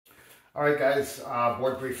All right, guys,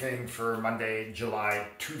 board briefing for Monday, July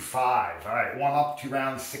 2-5. All right, warm up, 2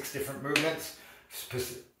 rounds, 6 different movements.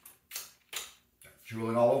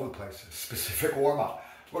 Drooling all over the place. Specific warm up.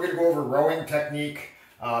 We're going to go over rowing technique.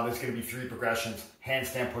 There's going to be 3 progressions.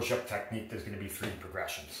 Handstand push-up technique, there's going to be 3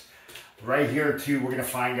 progressions. Right here, too, we're going to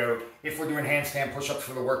find out if we're doing handstand push-ups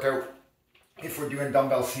for the workout, if we're doing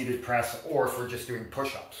dumbbell seated press, or if we're just doing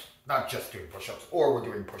push-ups. Not just doing push-ups, or we're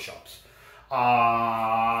doing push-ups.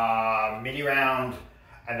 Mini round,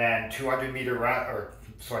 and then 200 meter round,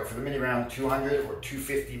 for the mini round, 200 or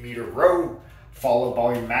 250 meter row, followed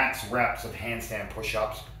by max reps of handstand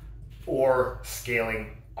push-ups or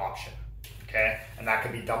scaling option. Okay, and that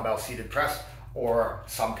could be dumbbell seated press or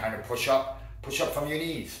some kind of push-up from your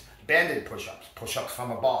knees, banded push-ups, push-ups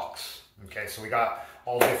from a box. Okay, so we got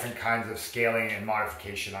all different kinds of scaling and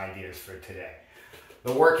modification ideas for today.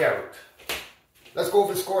 The workout. Let's go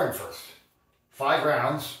over the scoring first. 5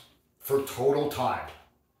 rounds for total time,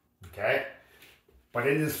 okay? But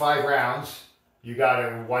in these 5 rounds, you got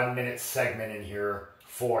a 1-minute segment in here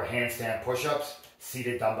for handstand push-ups,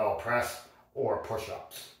 seated dumbbell press, or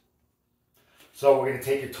push-ups. So we're gonna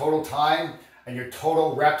take your total time and your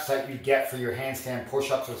total reps that you get for your handstand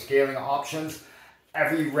push-ups or scaling options.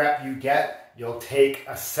 Every rep you get, you'll take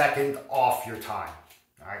a second off your time.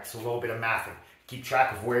 All right, so a little bit of mathing. Keep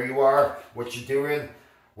track of where you are, what you're doing,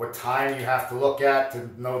 what time you have to look at to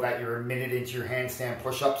know that you're a minute into your handstand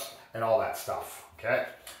push-ups and all that stuff, okay?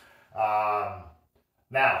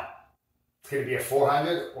 Now, it's going to be a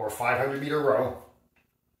 400 or 500 meter row,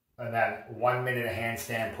 and then 1 minute of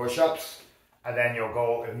handstand push-ups, and then you'll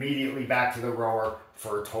go immediately back to the rower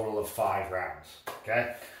for a total of 5 rounds,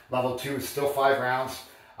 okay? Level 2 is still 5 rounds,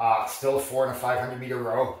 still a 400 and a 500 meter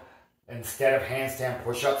row. Instead of handstand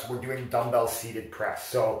push-ups, we're doing dumbbell seated press.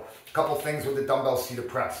 So a couple things with the dumbbell seated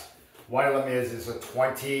press. One of them is a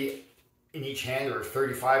 20 in each hand or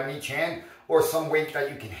 35 in each hand, or some weight that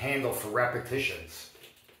you can handle for repetitions.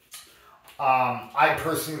 I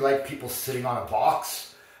personally like people sitting on a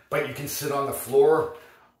box, but you can sit on the floor.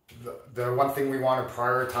 The one thing we want to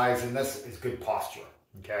prioritize in this is good posture.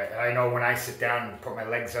 Okay, and I know when I sit down and put my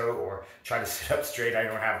legs out or try to sit up straight, I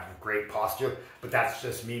don't have great posture, but that's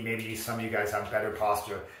just me. Maybe some of you guys have better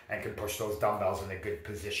posture and can push those dumbbells in a good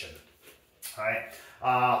position. All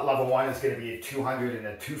right, level 1 is going to be a 200 and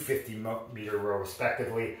a 250 meter row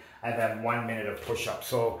respectively, and then 1 minute of push-ups.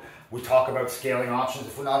 So we talk about scaling options.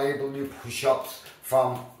 If we're not able to do push-ups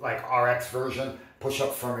from like RX version,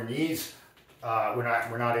 push-ups from our knees,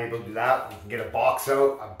 we're not able to do that. We can get a box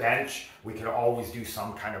out, a bench. We can always do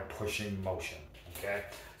some kind of pushing motion. Okay,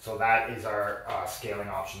 so that is our scaling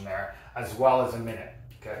option there, as well as a minute.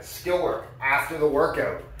 Okay, skill work after the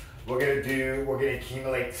workout. We're gonna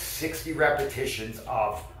accumulate 60 repetitions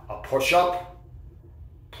of a push-up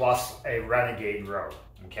plus a renegade row.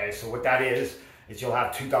 Okay, so what that is you'll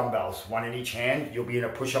have 2 dumbbells, 1 in each hand. You'll be in a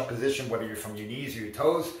push-up position, whether you're from your knees or your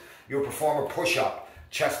toes. You'll perform a push-up,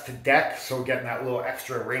 chest to deck, so getting that little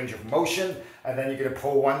extra range of motion, and then you're going to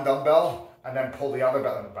pull 1 dumbbell and then pull the other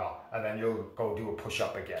dumbbell, and then you'll go do a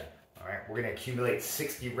push-up again. All right, we're going to accumulate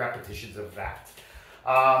 60 repetitions of that.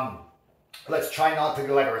 Let's try not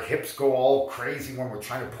to let our hips go all crazy when we're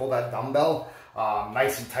trying to pull that dumbbell.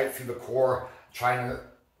 Nice and tight through the core, trying to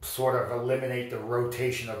sort of eliminate the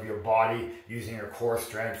rotation of your body using your core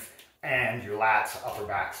strength and your lats, upper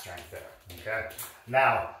back strength there. Okay,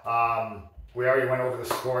 now we already went over the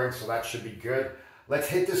scoring, so that should be good. Let's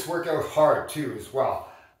hit this workout hard too as well.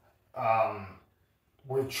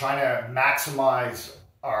 We're trying to maximize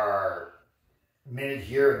our minute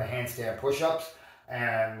here in the handstand push-ups,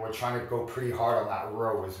 and we're trying to go pretty hard on that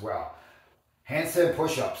row as well. Handstand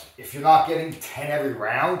push-ups, if you're not getting 10 every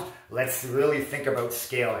round, let's really think about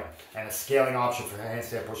scaling. And a scaling option for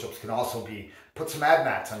handstand push-ups can also be put some ab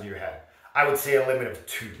mats under your head. I would say a limit of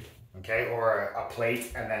 2. Okay, or a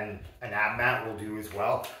plate and then an ab mat will do as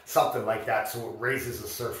well. Something like that, so it raises the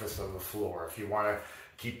surface of the floor. If you want to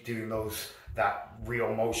keep doing that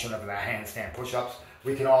real motion of the handstand push-ups,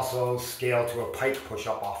 we can also scale to a pike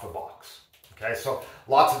push-up off the box. Okay, so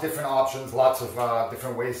lots of different options, lots of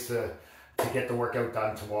different ways to get the workout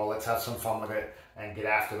done tomorrow. Let's have some fun with it and get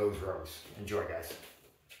after those rows. Enjoy, guys.